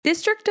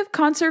District of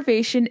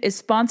Conservation is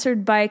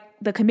sponsored by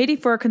the Committee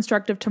for a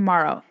Constructive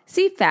Tomorrow,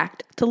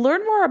 CFACT. To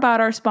learn more about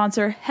our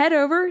sponsor, head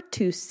over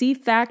to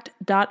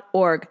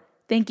cfact.org.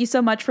 Thank you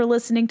so much for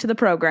listening to the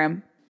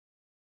program.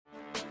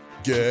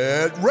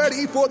 Get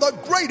ready for the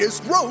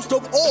greatest roast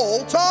of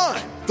all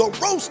time, the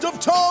Roast of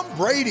Tom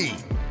Brady,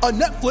 a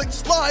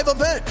Netflix live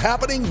event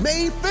happening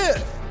May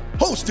 5th.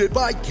 Hosted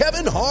by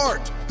Kevin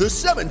Hart, the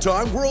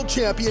 7-time world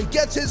champion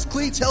gets his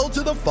cleats held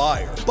to the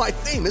fire by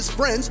famous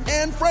friends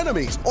and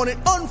frenemies on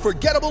an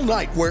unforgettable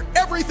night where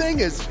everything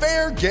is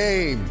fair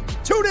game.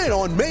 Tune in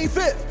on May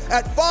 5th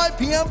at 5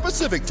 p.m.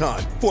 Pacific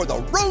time for the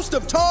Roast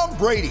of Tom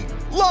Brady,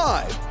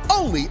 live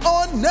only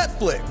on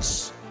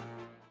Netflix.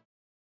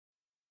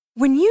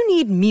 When you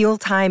need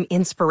mealtime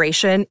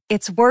inspiration,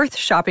 it's worth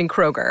shopping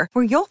Kroger,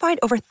 where you'll find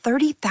over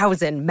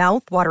 30,000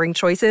 mouth-watering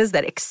choices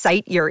that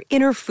excite your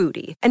inner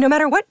foodie. And no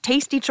matter what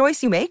tasty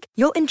choice you make,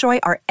 you'll enjoy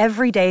our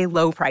everyday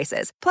low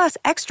prices, plus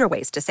extra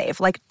ways to save,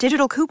 like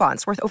digital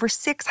coupons worth over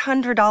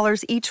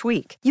 $600 each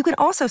week. You can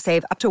also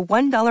save up to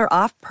 $1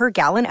 off per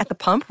gallon at the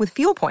pump with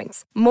fuel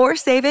points. More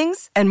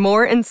savings and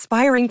more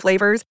inspiring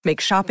flavors make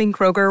shopping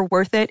Kroger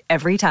worth it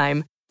every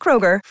time.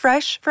 Kroger,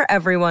 fresh for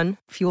everyone.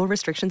 Fuel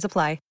restrictions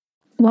apply.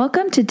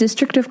 Welcome to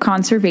District of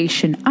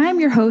Conservation.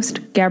 I'm your host,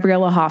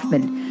 Gabriella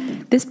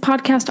Hoffman. This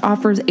podcast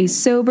offers a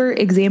sober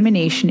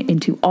examination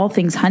into all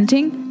things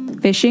hunting,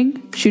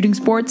 fishing, shooting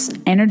sports,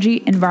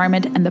 energy,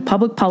 environment, and the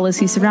public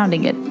policy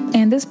surrounding it.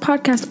 And this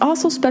podcast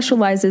also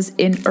specializes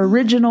in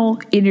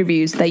original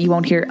interviews that you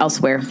won't hear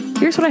elsewhere.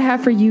 Here's what I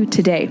have for you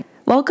today.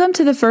 Welcome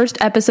to the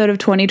first episode of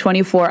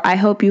 2024. I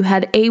hope you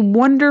had a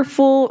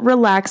wonderful,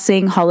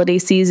 relaxing holiday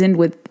season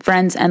with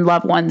friends and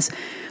loved ones.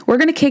 We're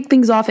going to kick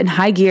things off in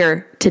high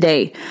gear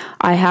today.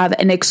 I have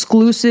an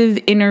exclusive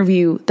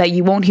interview that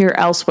you won't hear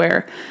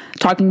elsewhere,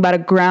 talking about a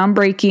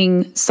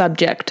groundbreaking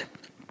subject.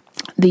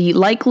 The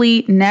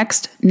likely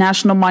next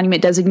national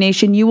monument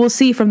designation you will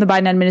see from the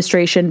Biden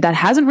administration that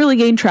hasn't really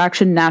gained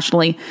traction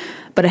nationally,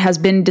 but it has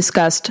been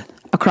discussed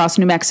across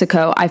New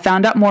Mexico. I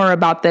found out more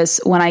about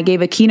this when I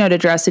gave a keynote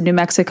address in New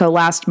Mexico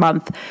last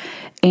month,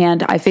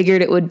 and I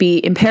figured it would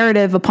be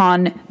imperative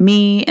upon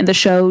me and the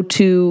show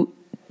to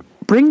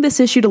bring this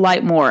issue to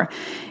light more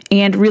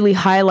and really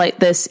highlight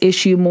this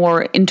issue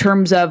more in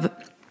terms of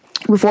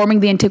reforming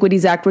the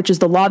Antiquities Act, which is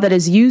the law that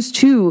is used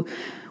to,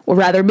 or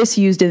rather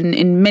misused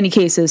in many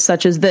cases,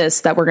 such as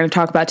this that we're going to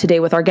talk about today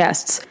with our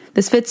guests.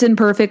 This fits in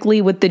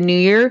perfectly with the new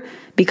year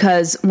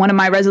because one of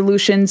my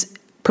resolutions,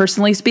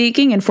 personally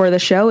speaking, and for the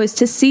show, is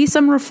to see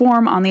some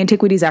reform on the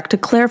Antiquities Act to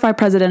clarify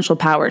presidential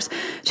powers,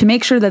 to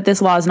make sure that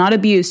this law is not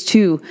abused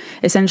to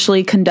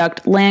essentially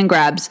conduct land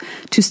grabs,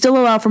 to still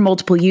allow for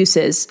multiple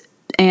uses.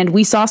 And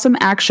we saw some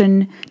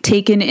action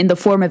taken in the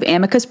form of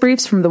amicus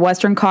briefs from the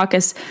Western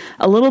Caucus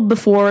a little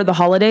before the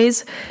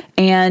holidays,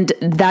 and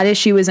that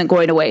issue isn't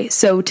going away.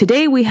 So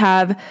today we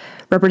have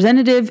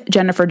Representative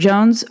Jennifer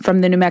Jones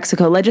from the New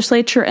Mexico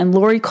legislature and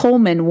Lori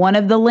Coleman, one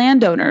of the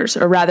landowners,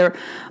 or rather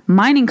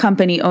mining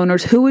company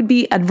owners, who would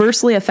be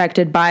adversely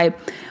affected by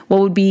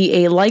what would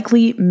be a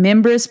likely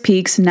Mimbres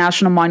Peaks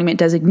National Monument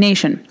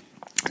designation.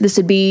 This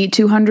would be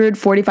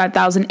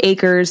 245,000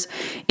 acres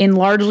in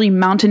largely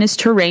mountainous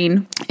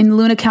terrain in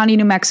Luna County,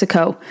 New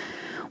Mexico.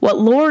 What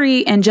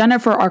Lori and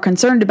Jennifer are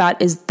concerned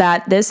about is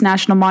that this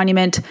national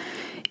monument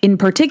in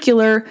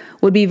particular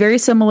would be very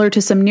similar to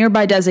some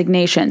nearby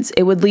designations.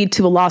 It would lead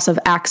to a loss of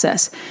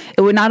access.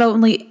 It would not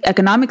only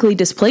economically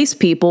displace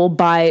people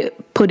by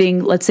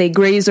putting, let's say,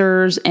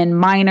 grazers and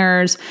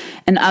miners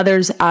and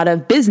others out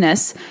of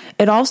business,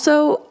 it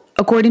also,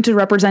 according to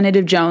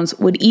Representative Jones,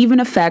 would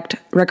even affect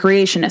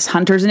recreationists,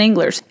 hunters and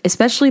anglers,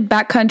 especially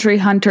backcountry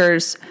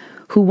hunters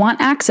who want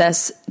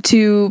access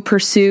to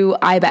pursue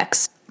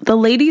ibex. The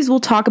ladies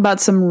will talk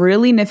about some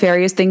really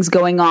nefarious things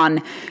going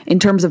on in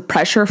terms of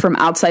pressure from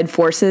outside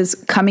forces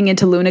coming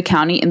into Luna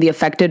County in the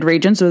affected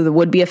regions or the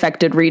would-be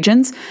affected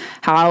regions,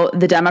 how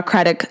the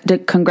Democratic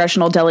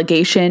congressional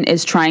delegation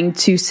is trying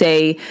to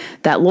say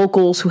that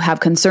locals who have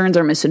concerns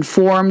are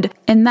misinformed,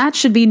 and that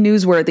should be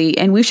newsworthy,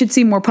 and we should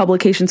see more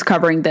publications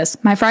covering this.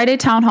 My Friday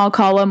Town Hall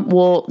column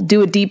will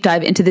do a deep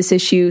dive into this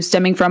issue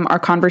stemming from our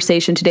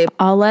conversation today.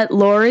 I'll let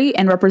Lori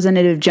and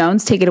Representative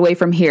Jones take it away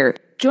from here.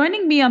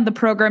 Joining me on the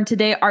program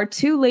today are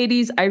two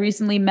ladies I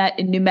recently met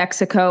in New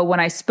Mexico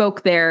when I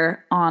spoke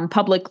there on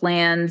public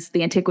lands,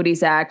 the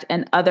Antiquities Act,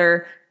 and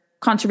other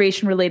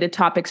conservation-related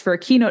topics for a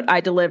keynote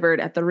I delivered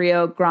at the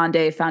Rio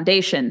Grande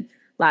Foundation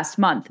last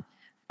month.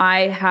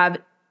 I have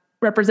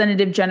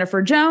Representative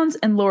Jennifer Jones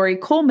and Lori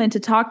Coleman to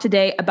talk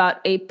today about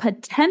a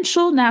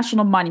potential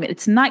national monument.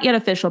 It's not yet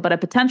official, but a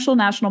potential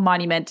national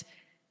monument,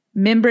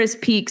 Mimbres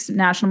Peaks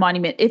National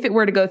Monument, if it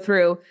were to go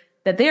through,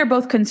 that they are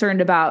both concerned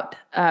about.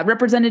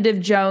 Representative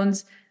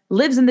Jones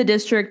lives in the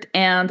district,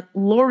 and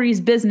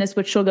Lori's business,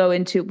 which she'll go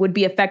into, would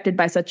be affected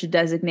by such a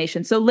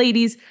designation. So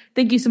ladies,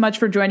 thank you so much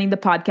for joining the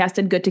podcast,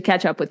 and good to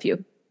catch up with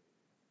you.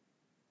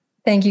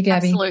 Thank you,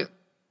 Gabby. Absolutely.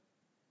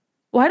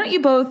 Why don't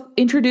you both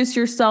introduce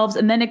yourselves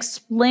and then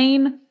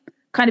explain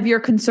kind of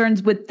your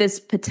concerns with this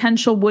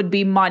potential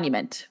would-be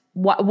monument?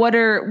 What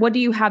do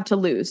you have to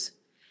lose?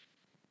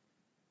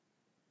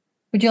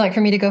 Would you like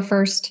for me to go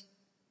first?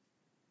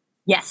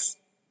 Yes.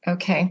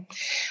 Okay.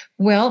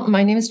 Well,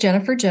 my name is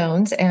Jennifer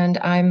Jones, and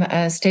I'm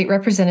a state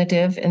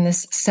representative in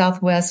this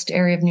southwest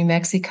area of New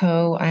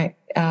Mexico. I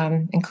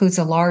includes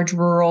a large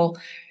rural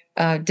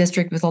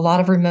district with a lot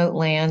of remote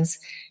lands.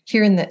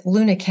 Here in the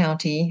Luna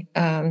County,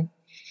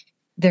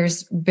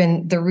 there's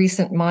been the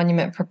recent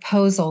monument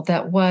proposal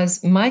that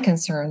was my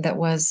concern. That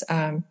was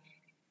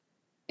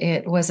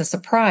it was a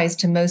surprise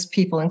to most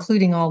people,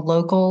 including all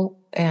local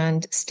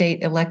and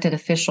state elected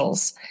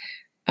officials.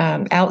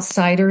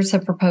 Outsiders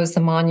have proposed the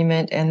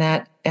monument, and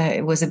that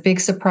it was a big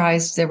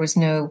surprise. There was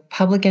no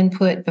public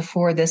input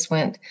before this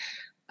went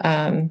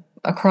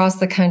across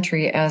the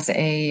country as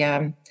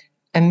a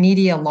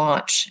media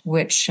launch,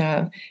 which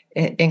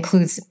it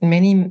includes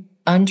many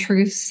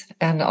untruths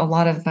and a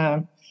lot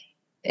of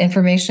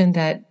information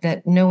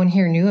that no one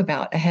here knew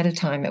about ahead of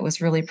time. It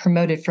was really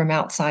promoted from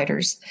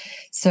outsiders.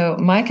 So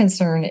my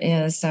concern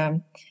is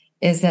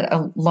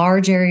that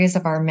large areas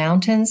of our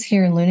mountains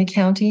here in Luna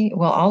County,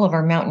 well, all of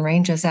our mountain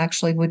ranges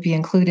actually would be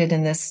included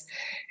in this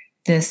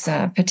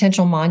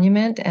potential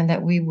monument, and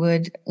that we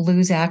would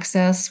lose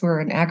access. We're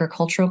an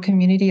agricultural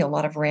community. A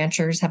lot of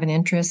ranchers have an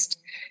interest,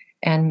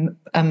 and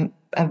a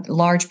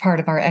large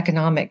part of our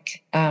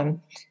economic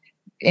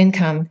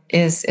income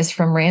is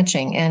from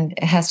ranching, and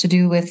it has to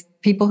do with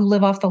people who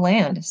live off the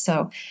land.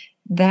 So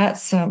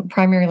that's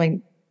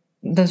primarily,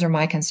 those are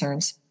my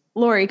concerns.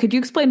 Lori, could you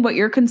explain what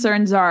your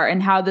concerns are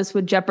and how this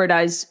would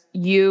jeopardize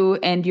you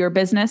and your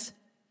business?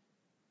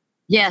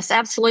 Yes,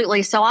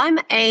 absolutely. So I'm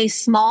a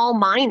small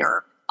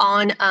miner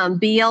on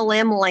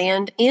BLM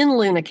land in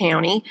Luna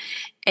County,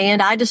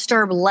 and I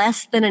disturb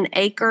less than an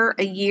acre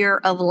a year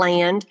of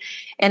land,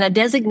 and a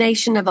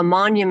designation of a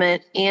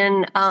monument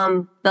in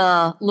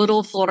the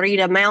Little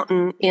Florida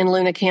Mountain in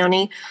Luna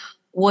County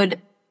would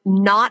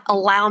not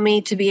allow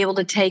me to be able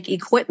to take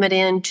equipment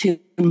in to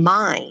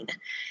mine.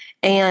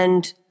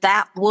 And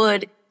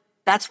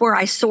that's where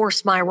I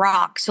source my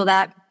rock. So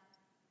that,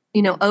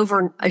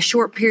 over a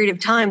short period of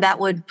time, that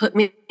would put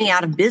me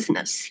out of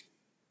business.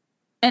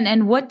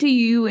 And what do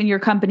you and your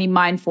company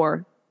mine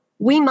for?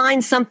 We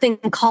mine something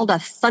called a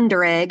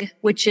thunder egg,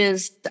 which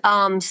is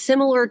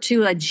similar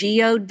to a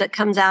geode that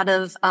comes out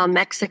of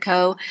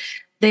Mexico.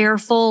 They're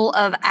full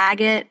of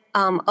agate,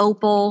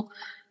 opal.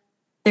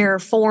 They're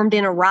formed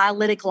in a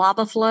rhyolitic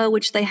lava flow,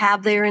 which they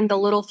have there in the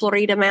Little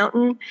Florida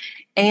Mountain.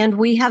 And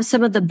we have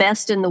some of the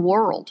best in the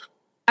world.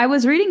 I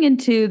was reading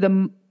into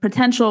the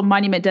potential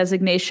monument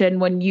designation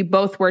when you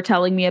both were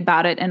telling me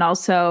about it. And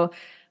also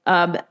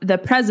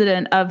the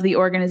president of the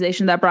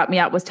organization that brought me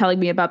out was telling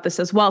me about this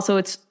as well. So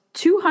it's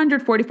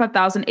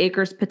 245,000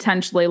 acres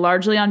potentially,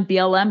 largely on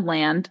BLM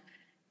land.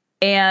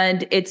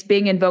 And it's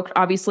being invoked,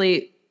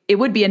 obviously, it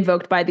would be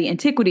invoked by the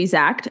Antiquities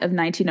Act of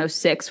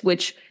 1906,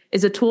 which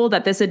is a tool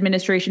that this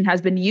administration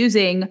has been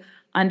using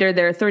under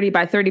their 30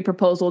 by 30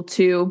 proposal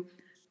to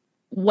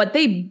what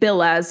they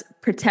bill as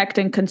protect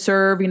and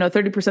conserve,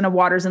 30% of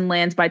waters and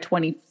lands by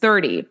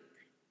 2030.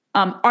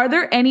 Are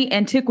there any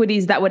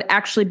antiquities that would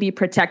actually be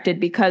protected?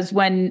 Because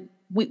when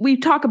we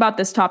talk about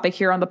this topic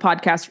here on the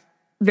podcast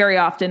very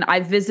often,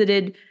 I've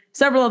visited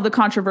several of the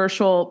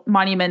controversial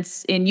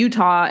monuments in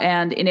Utah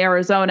and in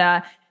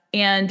Arizona.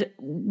 And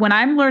when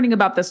I'm learning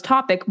about this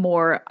topic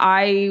more,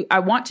 I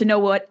want to know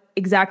what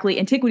exactly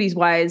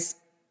antiquities-wise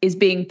is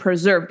being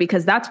preserved,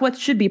 because that's what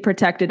should be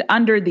protected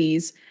under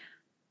these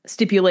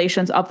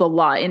stipulations of the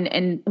law.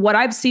 And what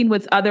I've seen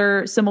with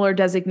other similar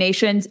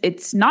designations,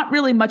 it's not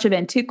really much of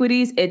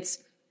antiquities. It's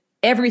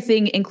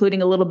everything,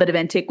 including a little bit of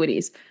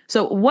antiquities.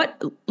 So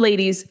what,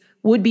 ladies,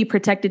 would be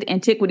protected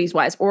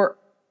antiquities-wise, or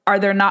are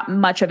there not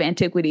much of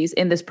antiquities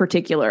in this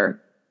particular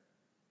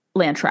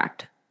land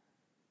tract?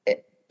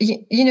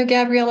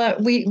 Gabriella,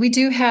 we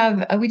do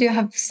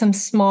have some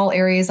small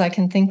areas I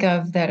can think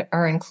of that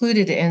are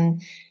included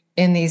in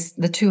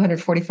the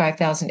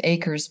 245,000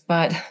 acres,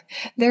 but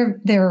they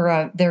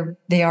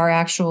are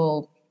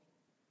actual,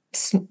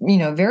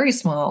 very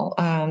small.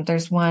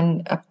 There's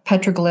one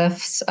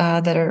petroglyphs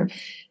that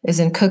is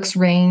in Cook's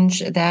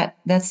Range.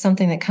 That's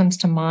something that comes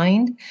to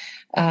mind.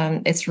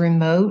 It's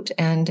remote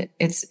and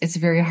it's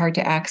very hard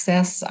to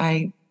access.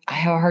 I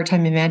have a hard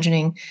time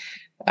imagining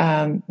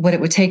what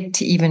it would take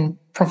to even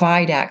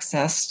provide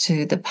access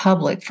to the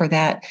public for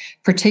that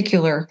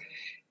particular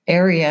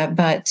area.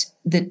 But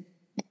the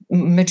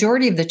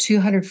majority of the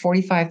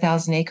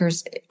 245,000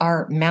 acres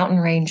are mountain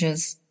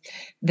ranges.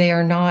 They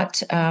are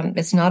not,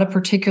 it's not a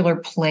particular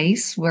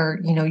place where,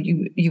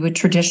 you would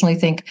traditionally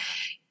think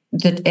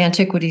the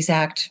Antiquities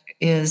Act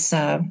is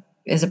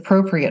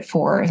appropriate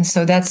for. And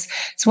so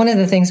it's one of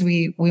the things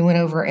we went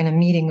over in a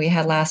meeting we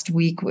had last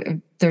week.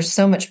 There's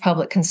so much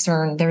public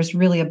concern. There's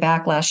really a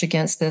backlash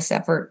against this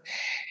effort.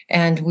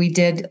 And we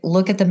did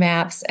look at the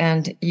maps,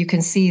 and you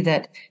can see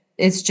that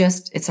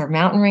it's our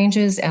mountain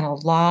ranges and a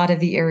lot of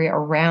the area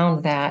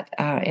around that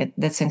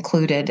that's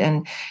included.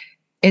 And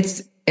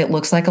it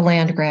looks like a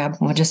land grab.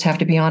 We'll just have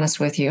to be honest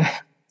with you.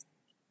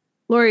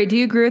 Lori, do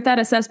you agree with that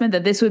assessment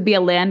that this would be a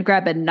land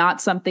grab and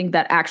not something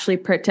that actually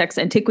protects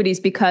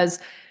antiquities? Because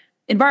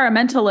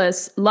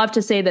environmentalists love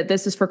to say that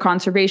this is for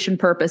conservation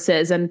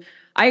purposes. And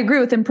I agree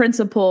with in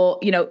principle,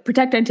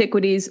 protect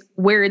antiquities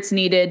where it's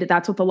needed.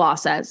 That's what the law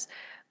says.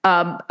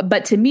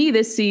 But to me,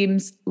 this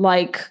seems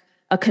like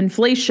a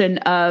conflation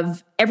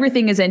of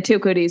everything is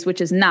antiquities, which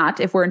is not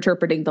if we're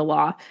interpreting the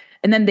law.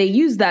 And then they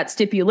use that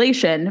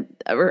stipulation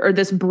or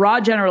this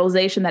broad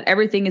generalization that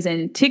everything is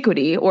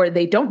antiquity, or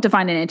they don't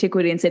define an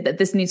antiquity and say that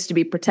this needs to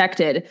be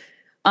protected,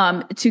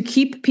 to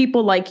keep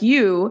people like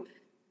you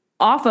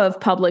off of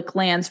public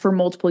lands for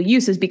multiple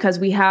uses, because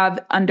we have,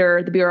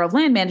 under the Bureau of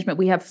Land Management,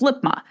 we have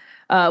FLIPMA,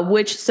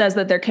 which says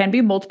that there can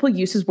be multiple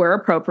uses where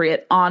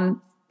appropriate on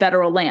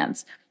federal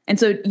lands. And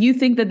so you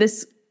think that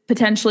this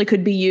potentially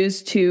could be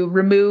used to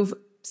remove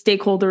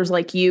stakeholders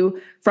like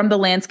you from the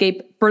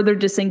landscape, further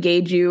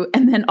disengage you,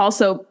 and then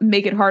also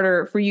make it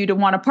harder for you to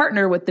want to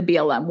partner with the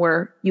BLM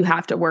where you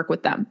have to work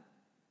with them.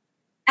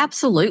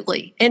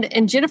 Absolutely.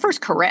 And Jennifer's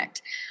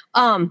correct.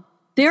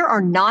 There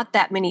are not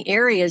that many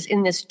areas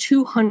in this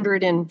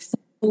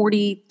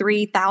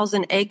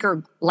 243,000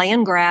 acre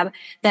land grab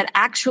that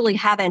actually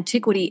have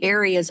antiquity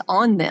areas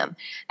on them.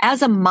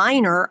 As a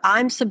miner,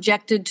 I'm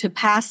subjected to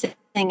passing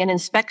an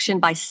inspection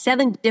by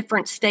 7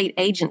 different state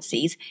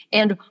agencies.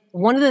 And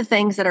one of the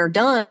things that are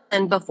done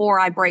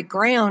before I break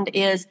ground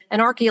is an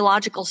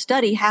archaeological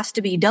study has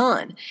to be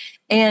done.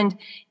 And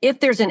if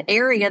there's an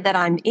area that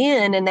I'm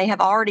in and they have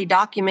already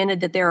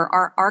documented that there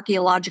are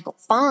archaeological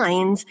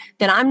finds,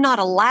 then I'm not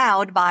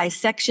allowed by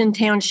section,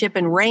 township,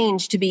 and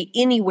range to be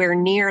anywhere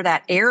near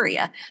that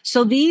area.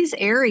 So these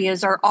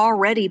areas are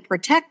already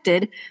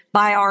protected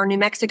by our New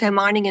Mexico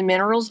Mining and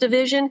Minerals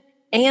Division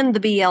and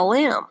the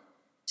BLM.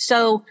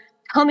 So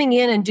coming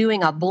in and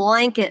doing a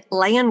blanket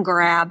land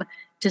grab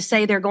to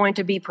say they're going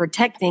to be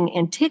protecting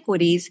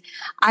antiquities,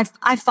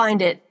 I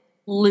find it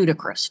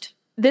ludicrous.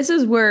 This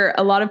is where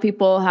a lot of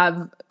people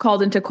have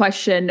called into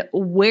question,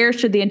 where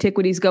should the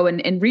antiquities go?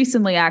 And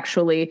recently,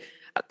 actually,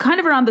 kind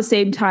of around the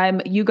same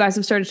time, you guys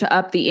have started to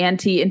up the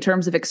ante in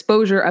terms of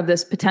exposure of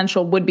this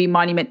potential would-be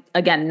monument.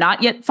 Again,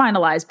 not yet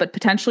finalized, but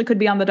potentially could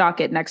be on the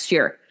docket next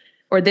year,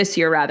 or this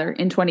year rather,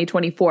 in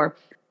 2024.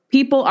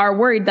 People are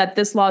worried that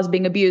this law is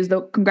being abused.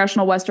 The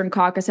Congressional Western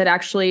Caucus had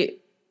actually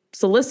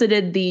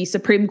solicited the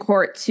Supreme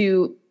Court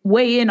to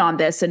weigh in on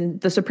this. And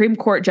the Supreme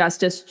Court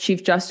Justice,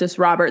 Chief Justice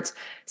Roberts,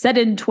 said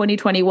in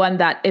 2021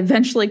 that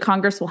eventually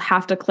Congress will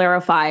have to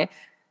clarify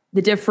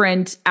the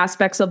different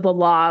aspects of the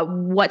law,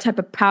 what type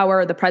of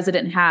power the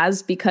president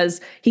has,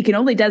 because he can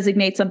only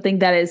designate something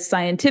that is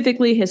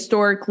scientifically,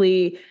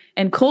 historically,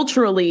 and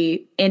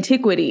culturally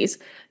antiquities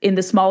in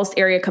the smallest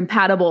area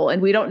compatible.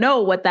 And we don't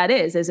know what that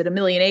is. Is it 1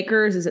 million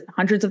acres? Is it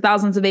hundreds of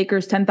thousands of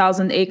acres,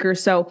 10,000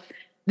 acres? So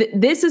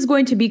this is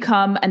going to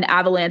become an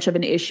avalanche of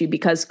an issue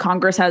because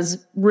Congress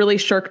has really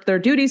shirked their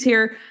duties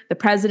here. The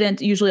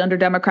president, usually under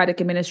Democratic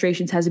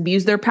administrations, has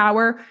abused their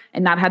power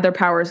and not had their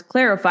powers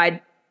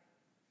clarified.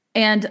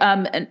 And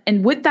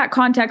with that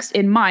context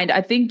in mind,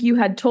 I think you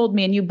had told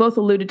me, and you both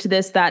alluded to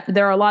this, that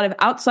there are a lot of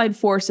outside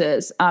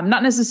forces,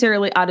 not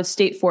necessarily out of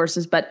state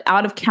forces, but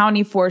out of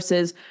county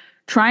forces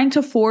trying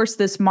to force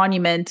this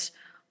monument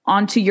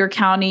onto your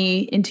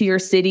county, into your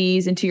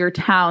cities, into your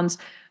towns.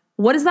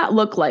 What does that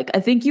look like? I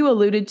think you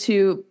alluded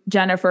to,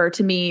 Jennifer,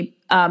 to me,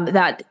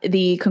 that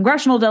the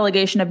congressional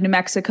delegation of New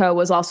Mexico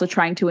was also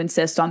trying to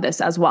insist on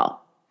this as well.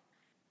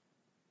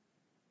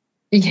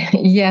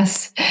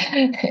 Yes,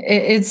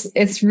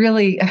 it's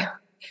really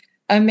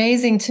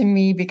amazing to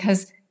me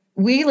because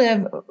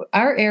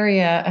our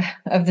area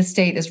of the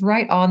state is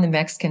right on the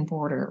Mexican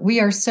border. We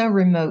are so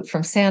remote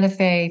from Santa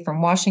Fe,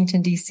 from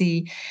Washington,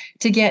 D.C.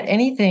 To get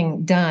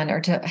anything done or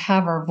to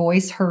have our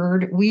voice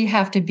heard, we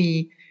have to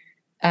be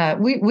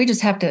we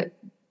just have to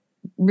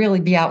really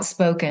be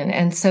outspoken.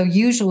 And so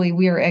usually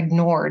we are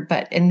ignored.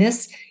 But in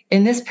this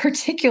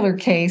particular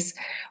case,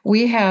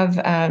 we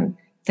have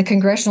the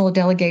congressional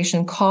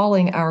delegation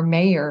calling our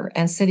mayor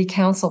and city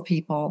council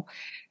people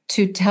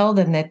to tell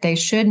them that they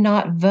should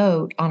not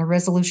vote on a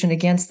resolution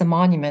against the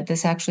monument.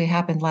 This actually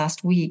happened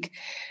last week,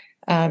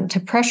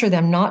 to pressure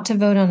them not to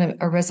vote on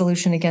a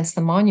resolution against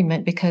the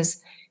monument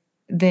because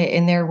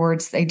in their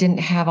words, they didn't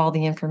have all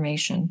the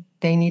information.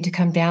 They need to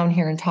come down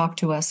here and talk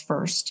to us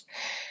first.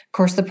 Of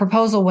course, the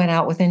proposal went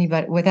out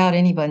without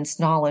anyone's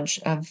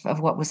knowledge of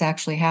what was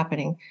actually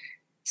happening.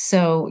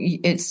 So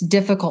it's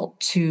difficult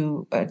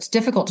to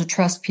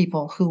trust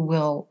people who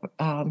will,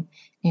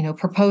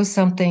 propose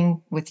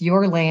something with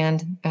your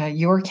land,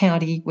 your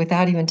county,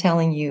 without even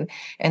telling you,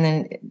 and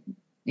then,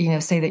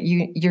 say that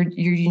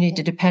you need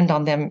to depend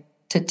on them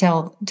to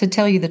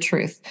tell you the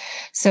truth.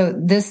 So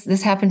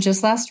this happened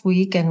just last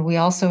week, and we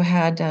also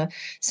had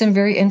some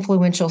very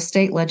influential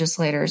state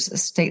legislators, a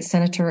state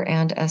senator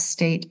and a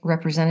state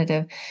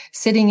representative,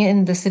 sitting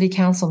in the city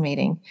council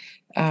meeting.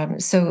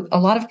 So a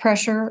lot of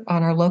pressure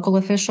on our local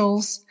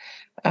officials,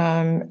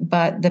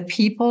 but the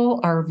people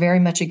are very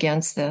much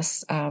against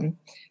this.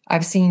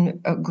 I've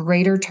seen a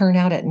greater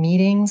turnout at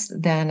meetings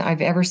than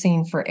I've ever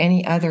seen for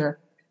any other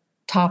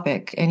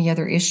topic, any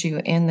other issue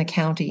in the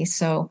county.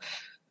 So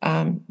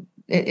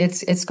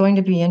it's going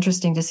to be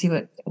interesting to see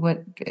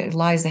what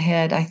lies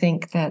ahead. I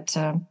think that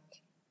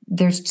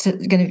there's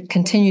going to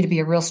continue to be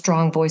a real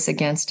strong voice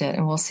against it,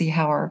 and we'll see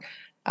how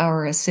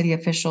our city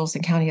officials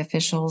and county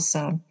officials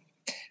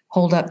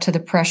hold up to the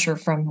pressure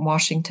from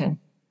Washington.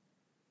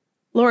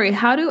 Lori,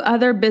 how do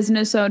other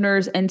business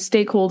owners and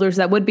stakeholders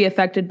that would be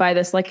affected by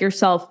this, like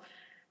yourself,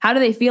 how do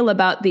they feel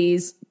about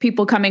these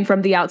people coming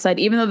from the outside,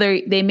 even though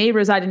they may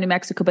reside in New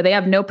Mexico, but they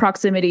have no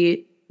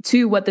proximity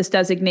to what this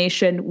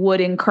designation would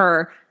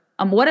incur?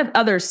 What have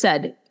others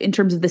said in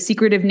terms of the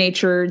secretive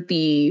nature,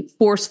 the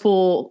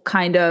forceful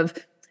kind of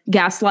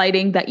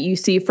gaslighting that you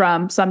see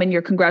from some in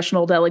your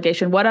congressional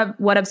delegation? What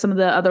have some of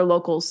the other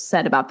locals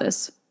said about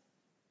this?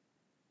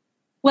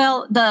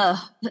 Well,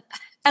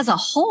 as a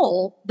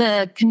whole,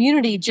 the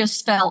community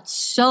just felt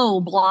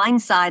so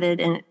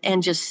blindsided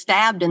and just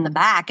stabbed in the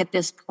back at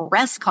this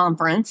press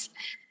conference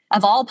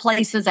of all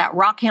places at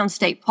Rockhound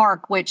State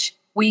Park, which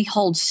we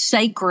hold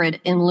sacred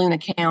in Luna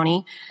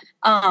County,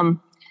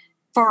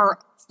 for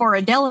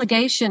a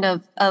delegation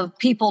of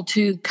people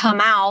to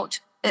come out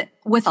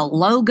with a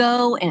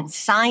logo and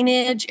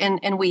signage,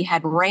 and we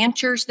had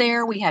ranchers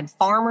there, we had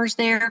farmers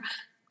there.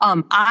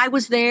 I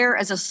was there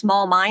as a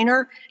small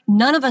miner.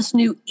 None of us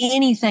knew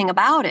anything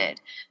about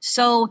it.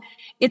 So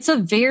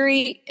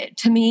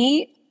to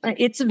me,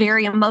 it's a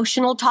very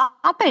emotional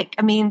topic.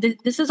 I mean,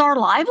 this is our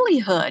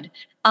livelihood.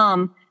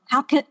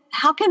 How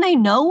can they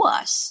know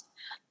us?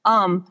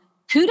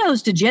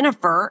 Kudos to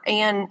Jennifer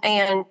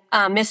and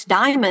Miss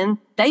Diamond.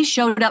 They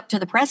showed up to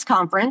the press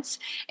conference,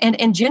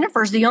 and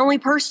Jennifer's the only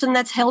person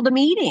that's held a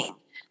meeting.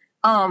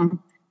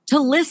 To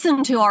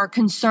listen to our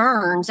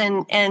concerns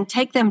and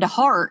take them to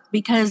heart,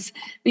 because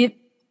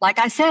like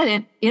I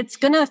said, it's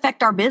going to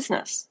affect our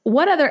business.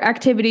 What other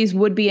activities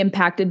would be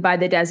impacted by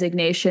the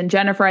designation?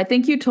 Jennifer, I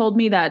think you told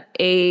me that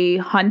a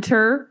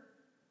hunter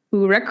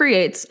who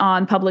recreates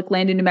on public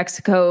land in New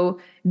Mexico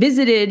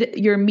visited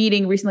your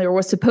meeting recently or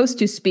was supposed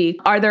to speak.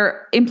 Are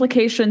there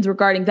implications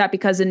regarding that?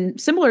 Because in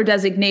similar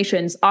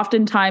designations,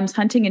 oftentimes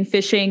hunting and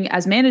fishing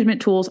as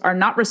management tools are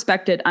not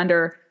respected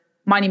under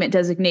monument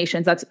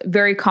designations. That's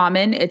very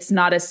common. It's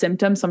not a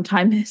symptom.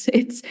 Sometimes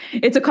it's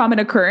a common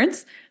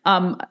occurrence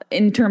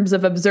in terms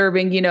of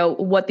observing,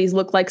 what these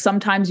look like.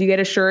 Sometimes you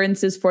get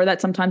assurances for that.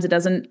 Sometimes it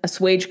doesn't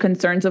assuage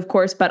concerns, of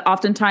course, but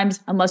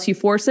oftentimes, unless you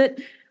force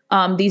it,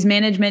 these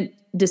management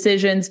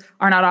decisions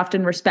are not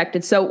often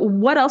respected. So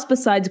what else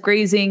besides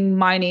grazing,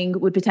 mining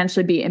would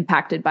potentially be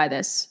impacted by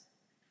this?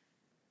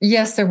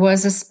 Yes, there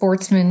was a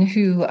sportsman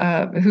who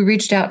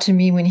reached out to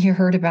me when he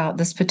heard about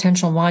this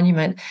potential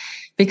monument,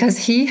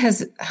 because he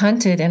has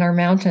hunted in our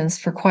mountains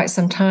for quite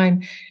some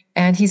time.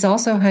 And he's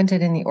also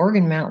hunted in the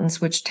Oregon Mountains,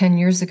 which 10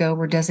 years ago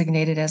were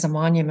designated as a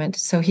monument.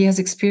 So he has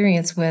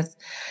experience with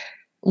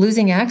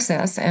losing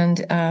access.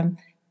 And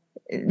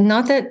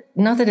not that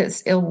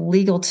it's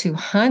illegal to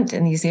hunt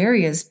in these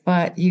areas,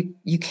 but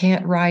you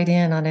can't ride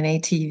in on an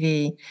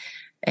ATV.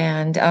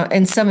 And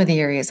in some of the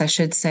areas, I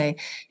should say.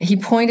 He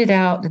pointed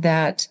out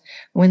that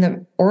when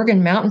the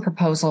Oregon Mountain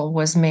proposal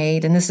was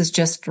made, and this is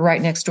just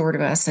right next door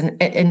to us,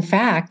 and in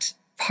fact,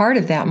 part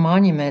of that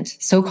monument,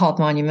 so-called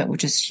monument,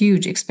 which is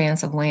huge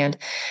expanse of land,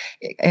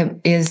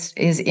 is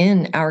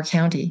in our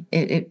county.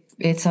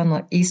 It's on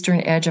the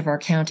eastern edge of our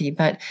county.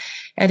 But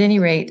at any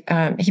rate,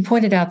 he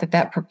pointed out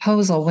that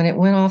proposal, when it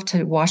went off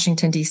to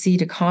Washington, D.C.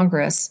 to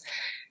Congress,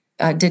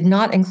 did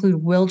not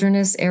include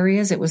wilderness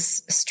areas. It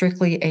was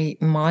strictly a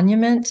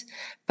monument.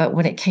 But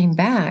when it came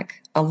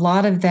back, a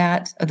lot of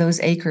those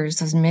acres,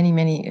 those many,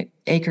 many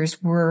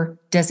acres, were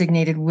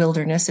designated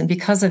wilderness. And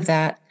because of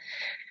that,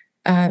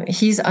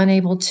 he's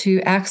unable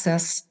to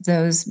access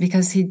those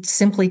because he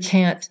simply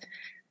can't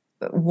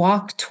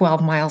walk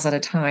 12 miles at a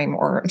time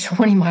or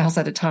 20 miles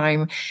at a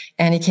time.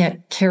 And he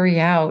can't carry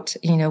out,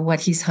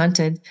 what he's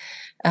hunted,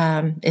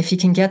 if he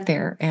can get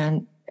there.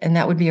 And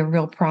that would be a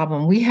real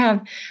problem.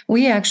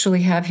 We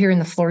actually have here in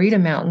the Florida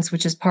Mountains,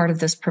 which is part of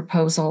this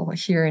proposal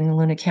here in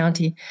Luna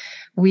County,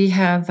 we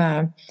have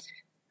an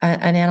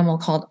animal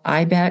called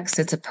ibex.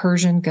 It's a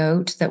Persian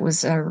goat that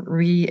was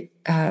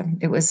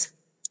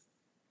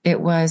it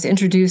was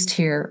introduced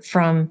here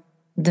from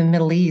the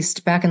Middle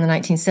East back in the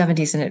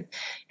 1970s, and it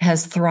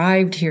has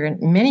thrived here. And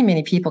many,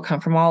 many people come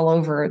from all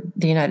over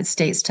the United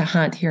States to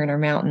hunt here in our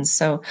mountains.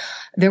 So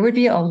there would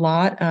be a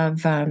lot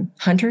of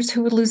hunters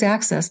who would lose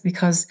access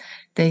because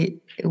they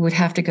would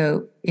have to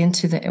go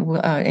into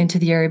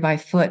the area by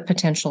foot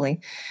potentially.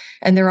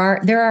 And there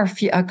are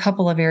a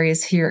couple of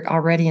areas here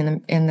already in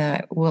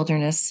the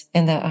wilderness,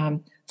 in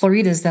the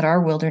Floridas, that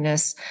are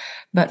wilderness,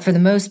 but for the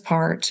most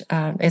part,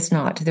 it's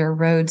not. There are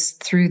roads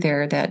through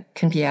there that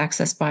can be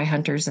accessed by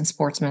hunters and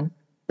sportsmen.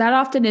 That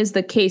often is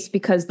the case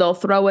because they'll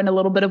throw in a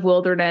little bit of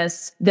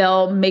wilderness.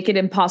 They'll make it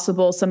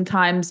impossible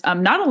sometimes,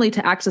 not only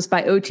to access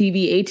by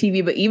OTV,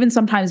 ATV, but even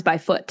sometimes by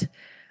foot.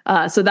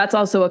 So that's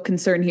also a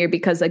concern here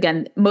because,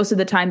 again, most of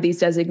the time these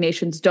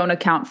designations don't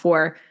account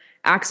for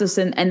access.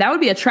 And that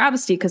would be a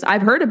travesty because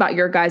I've heard about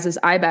your guys'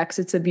 ibex.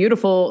 It's a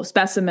beautiful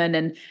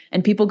specimen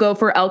and people go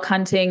for elk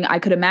hunting. I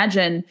could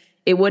imagine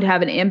it would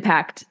have an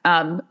impact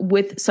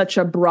with such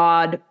a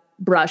broad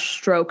brush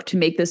stroke to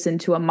make this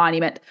into a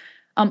monument.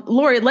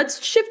 Lori,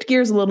 let's shift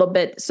gears a little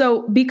bit.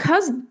 So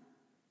because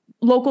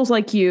locals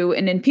like you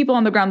and people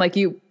on the ground like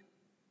you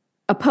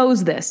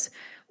oppose this,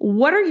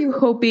 what are you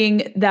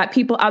hoping that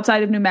people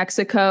outside of New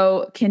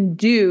Mexico can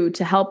do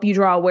to help you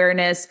draw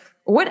awareness?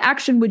 Or what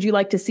action would you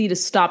like to see to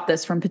stop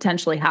this from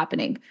potentially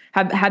happening?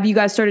 Have you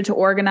guys started to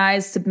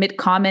organize, submit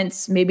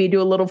comments, maybe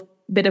do a little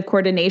bit of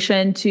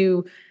coordination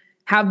to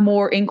have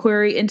more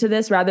inquiry into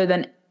this rather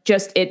than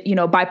just it,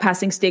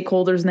 bypassing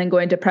stakeholders and then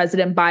going to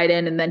President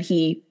Biden and then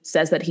he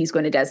says that he's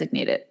going to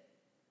designate it?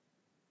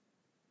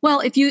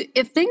 Well,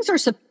 if things are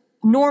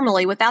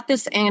normally, without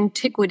this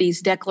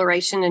antiquities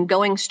declaration and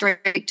going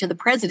straight to the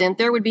president,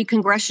 there would be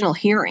congressional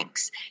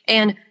hearings,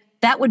 and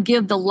that would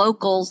give the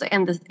locals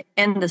and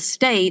the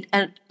state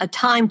a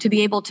time to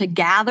be able to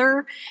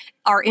gather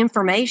our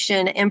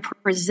information and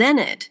present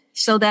it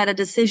so that a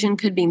decision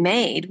could be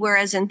made.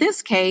 Whereas in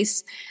this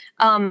case,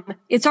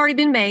 it's already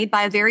been made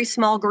by a very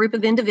small group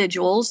of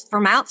individuals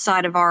from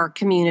outside of our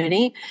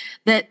community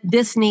that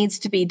this needs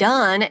to be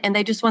done, and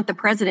they just want the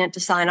president to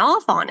sign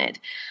off on it.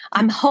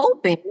 I'm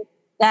hoping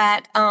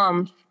that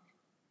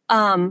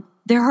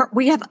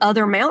we have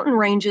other mountain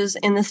ranges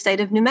in the state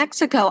of New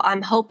Mexico.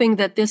 I'm hoping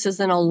that this is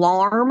an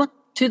alarm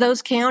to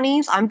those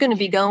counties. I'm going to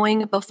be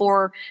going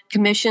before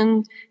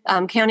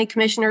county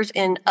commissioners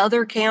in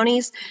other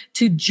counties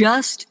to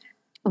just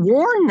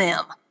warn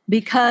them,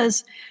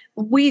 because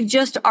we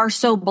just are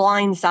so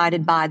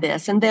blindsided by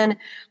this. And then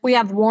we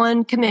have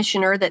one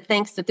commissioner that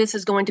thinks that this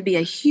is going to be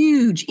a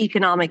huge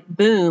economic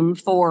boom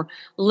for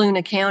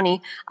Luna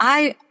County.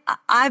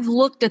 I've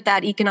looked at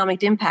that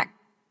economic impact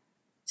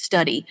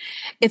study.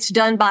 It's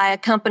done by a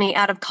company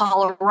out of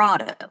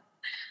Colorado.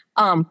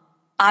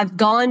 I've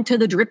gone to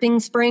the Dripping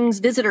Springs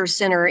Visitor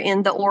Center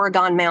in the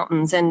Oregon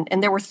Mountains, and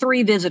there were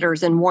 3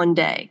 visitors in one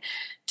day.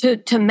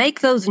 To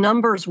make those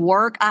numbers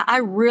work, I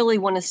really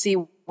want to see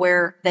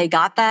where they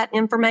got that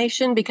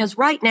information, because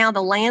right now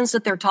the lands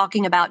that they're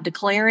talking about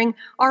declaring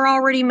are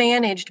already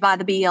managed by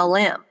the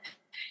BLM.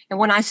 And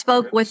when I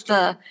spoke with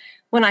the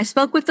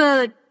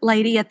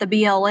lady at the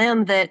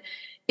BLM that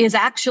is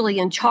actually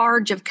in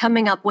charge of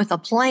coming up with a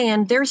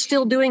plan, they're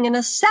still doing an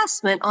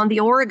assessment on the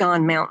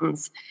Oregon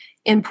mountains.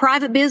 In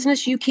private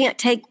business, you can't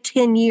take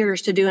 10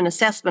 years to do an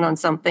assessment on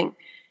something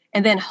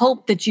and then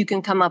hope that you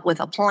can come up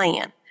with a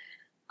plan.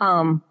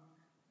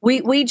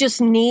 We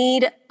just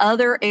need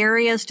other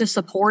areas to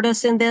support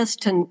us in this,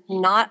 to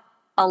not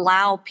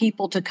allow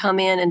people to come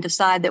in and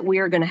decide that we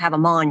are going to have a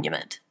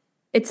monument.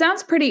 It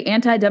sounds pretty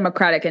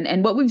anti-democratic.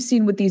 And what we've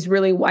seen with these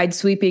really wide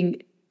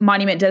sweeping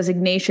monument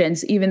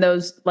designations, even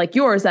those like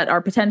yours that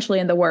are potentially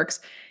in the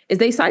works, is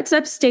they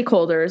sidestep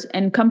stakeholders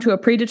and come to a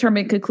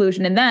predetermined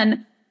conclusion. And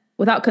then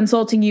without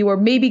consulting you or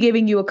maybe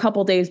giving you a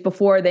couple days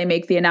before they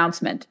make the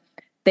announcement,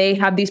 they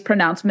have these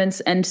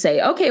pronouncements and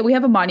say, okay, we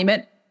have a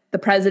monument. The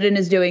president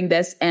is doing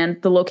this,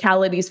 and the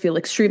localities feel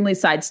extremely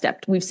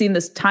sidestepped. We've seen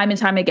this time and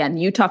time again.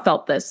 Utah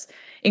felt this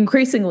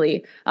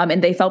increasingly,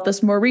 and they felt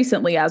this more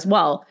recently as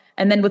well.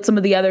 And then with some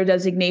of the other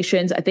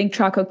designations, I think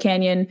Chaco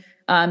Canyon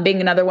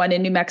being another one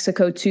in New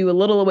Mexico too, a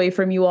little away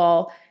from you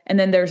all. And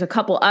then there's a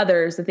couple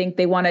others. I think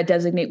they want to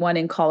designate one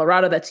in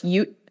Colorado that's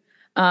Ute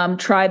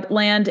tribe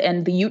land,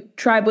 and the Ute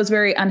tribe was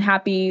very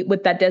unhappy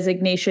with that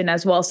designation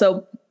as well.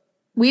 So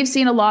we've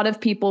seen a lot of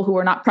people who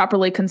are not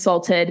properly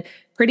consulted,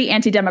 pretty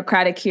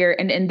anti-democratic here.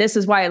 And this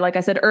is why, like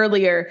I said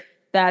earlier,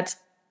 that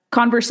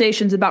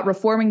conversations about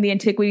reforming the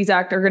Antiquities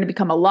Act are going to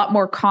become a lot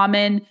more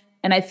common.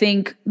 And I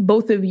think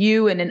both of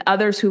you and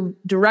others who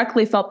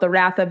directly felt the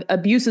wrath of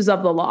abuses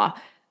of the law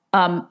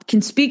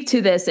can speak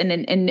to this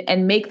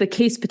and make the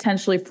case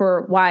potentially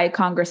for why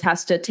Congress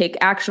has to take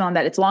action on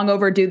that. It's long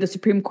overdue. The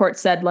Supreme Court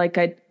said, like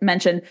I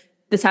mentioned,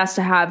 this has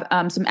to have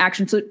some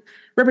action. So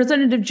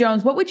Representative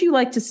Jones, what would you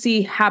like to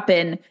see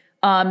happen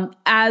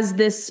as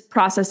this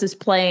process is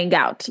playing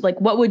out? Like,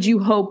 what would you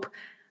hope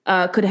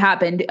could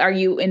happen? Are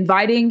you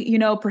inviting,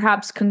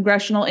 perhaps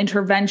congressional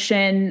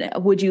intervention?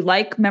 Would you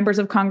like members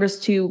of Congress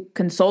to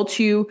consult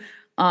you?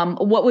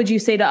 What would you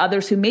say to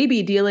others who may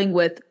be dealing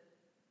with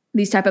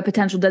these type of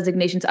potential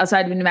designations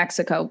outside of New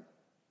Mexico?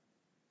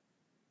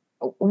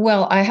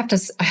 Well, I have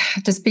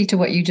to speak to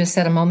what you just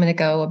said a moment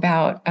ago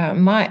about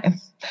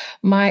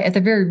my at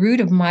the very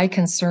root of my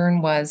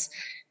concern was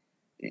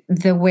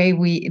the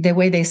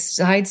way they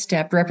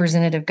sidestepped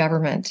representative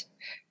government.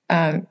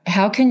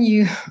 How can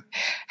you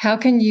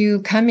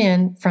come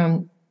in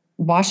from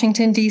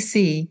Washington,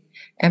 D.C.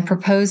 and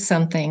propose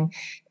something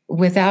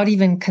without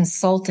even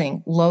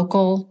consulting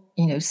local,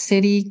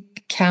 city,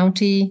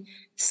 county,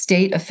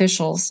 state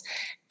officials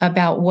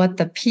about what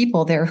the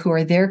people there who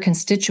are their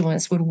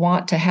constituents would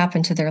want to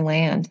happen to their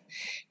land?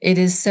 It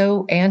is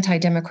so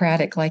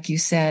anti-democratic, like you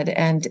said,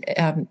 and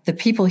the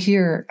people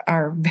here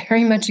are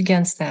very much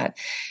against that.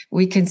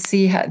 We can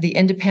see how the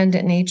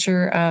independent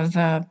nature of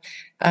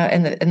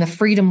and the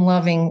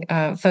freedom-loving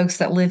folks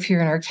that live here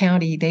in our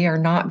county. They are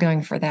not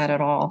going for that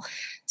at all.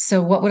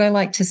 So, what would I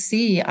like to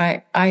see?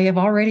 I have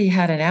already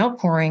had an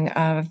outpouring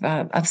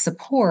of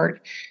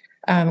support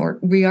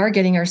We are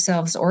getting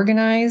ourselves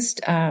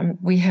organized.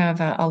 We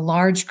have a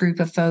large group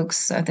of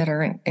folks that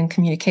are in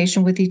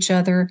communication with each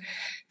other.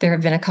 There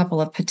have been a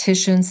couple of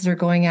petitions that are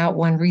going out,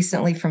 one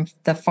recently from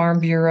the Farm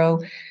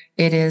Bureau.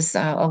 It is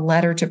a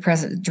letter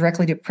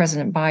directly to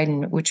President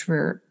Biden, which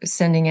we're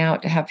sending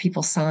out to have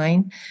people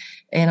sign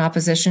in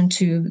opposition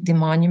to the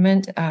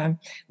monument.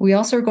 We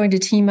also are going to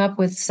team up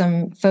with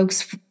some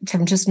folks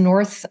from just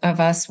north of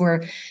us,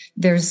 where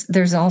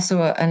there's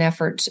also an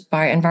effort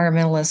by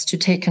environmentalists to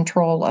take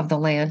control of the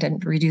land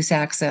and reduce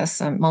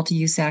access,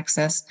 multi-use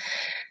access.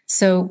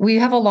 So we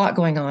have a lot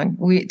going on.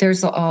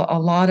 There's a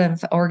lot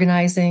of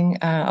organizing,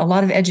 a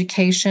lot of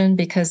education,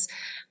 because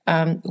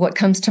what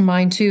comes to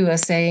mind too is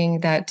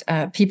saying that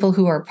people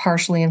who are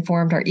partially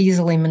informed are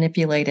easily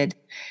manipulated,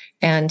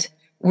 and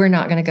we're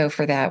not going to go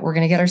for that. We're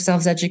going to get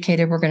ourselves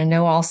educated. We're going to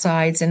know all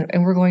sides,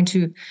 and we're going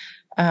to,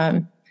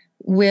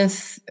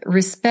 with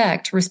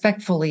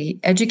respectfully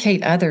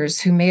educate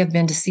others who may have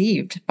been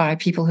deceived by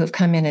people who have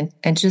come in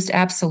and just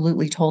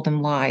absolutely told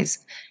them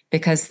lies,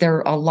 because there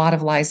are a lot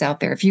of lies out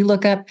there. If you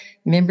look up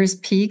Mimbres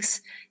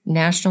Peaks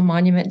National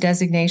Monument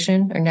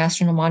designation or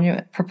National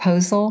Monument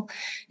proposal,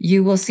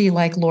 you will see,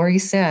 like Lori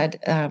said,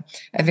 a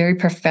very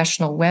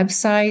professional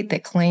website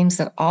that claims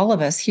that all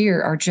of us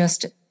here are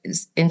just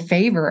in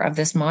favor of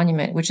this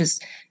monument, which is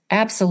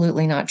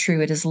absolutely not true.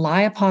 It is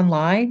lie upon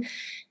lie.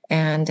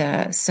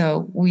 And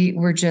so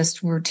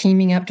we're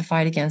teaming up to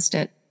fight against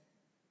it.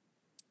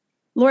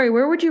 Lori,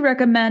 where would you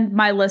recommend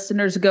my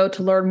listeners go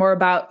to learn more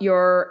about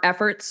your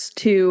efforts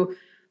to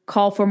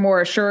call for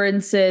more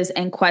assurances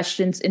and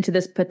questions into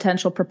this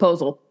potential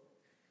proposal?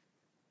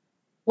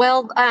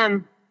 Well,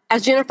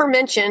 as Jennifer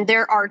mentioned,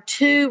 there are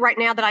two right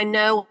now that I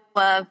know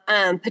of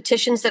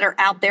petitions that are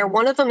out there.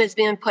 One of them is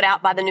being put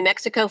out by the New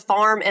Mexico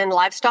Farm and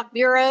Livestock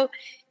Bureau,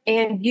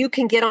 and you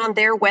can get on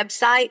their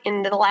website,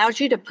 and it allows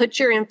you to put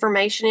your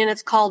information in.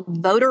 It's called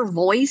Voter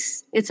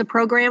Voice. It's a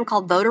program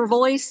called Voter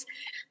Voice.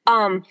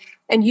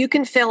 And you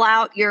can fill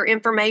out your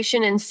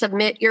information and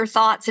submit your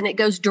thoughts, and it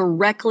goes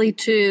directly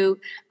to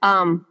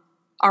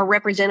our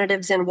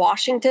representatives in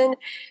Washington.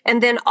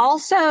 And then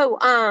also,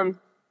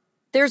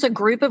 there's a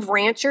group of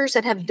ranchers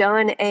that have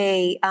done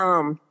a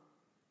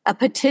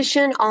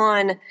petition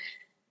on,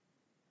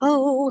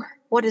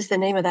 what is the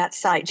name of that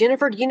site?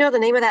 Jennifer, do you know the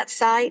name of that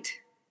site?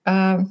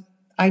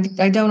 I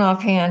don't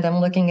offhand. I'm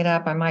looking it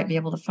up. I might be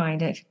able to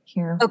find it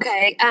here.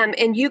 Okay.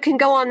 And you can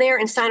go on there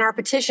and sign our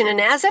petition.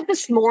 And as of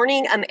this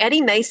morning,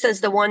 Eddie Mesa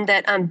is the one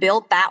that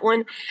built that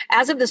one.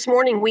 As of this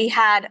morning, we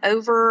had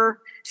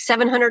over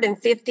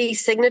 750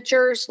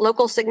 signatures,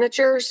 local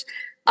signatures.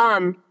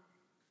 And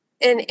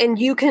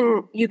you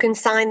can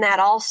sign that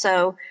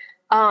also.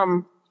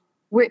 And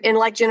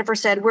like Jennifer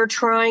said, we're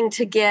trying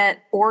to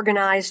get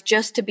organized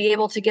just to be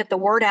able to get the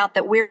word out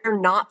that we're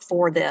not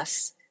for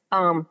this.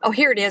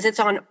 Here it is.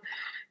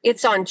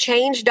 It's on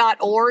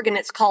change.org, and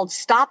it's called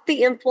Stop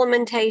the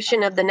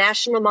Implementation of the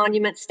National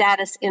Monument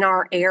Status in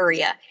Our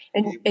Area.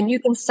 And you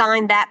can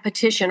sign that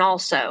petition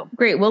also.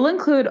 Great. We'll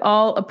include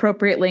all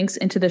appropriate links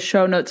into the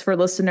show notes for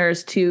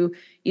listeners to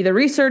either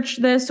research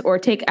this or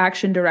take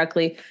action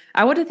directly.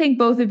 I want to thank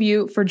both of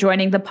you for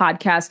joining the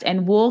podcast,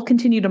 and we'll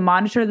continue to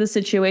monitor the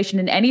situation.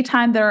 And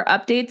anytime there are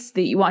updates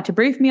that you want to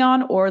brief me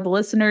on, or the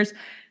listeners,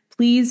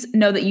 please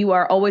know that you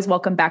are always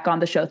welcome back on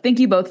the show. Thank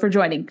you both for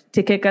joining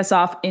to kick us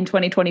off in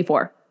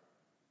 2024.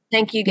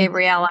 Thank you,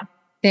 Gabriella.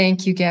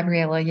 Thank you,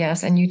 Gabriella.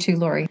 Yes, and you too,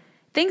 Lori.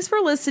 Thanks for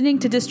listening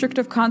to District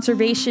of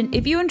Conservation.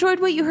 If you enjoyed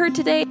what you heard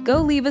today,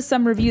 go leave us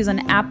some reviews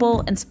on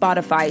Apple and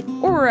Spotify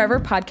or wherever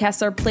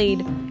podcasts are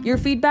played. Your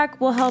feedback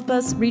will help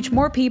us reach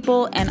more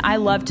people, and I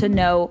love to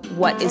know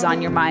what is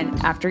on your mind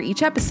after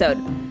each episode.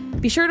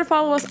 Be sure to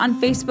follow us on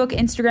Facebook,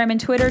 Instagram,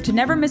 and Twitter to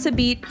never miss a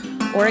beat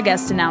or a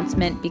guest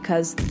announcement,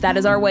 because that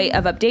is our way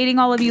of updating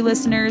all of you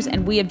listeners,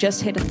 and we have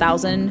just hit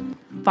 1,000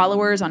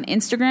 followers on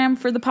Instagram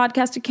for the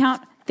podcast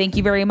account. Thank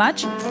you very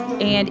much.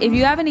 And if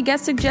you have any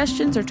guest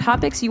suggestions or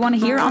topics you want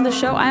to hear on the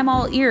show, I'm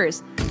all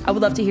ears. I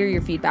would love to hear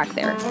your feedback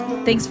there.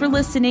 Thanks for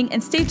listening,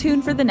 and stay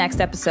tuned for the next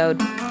episode.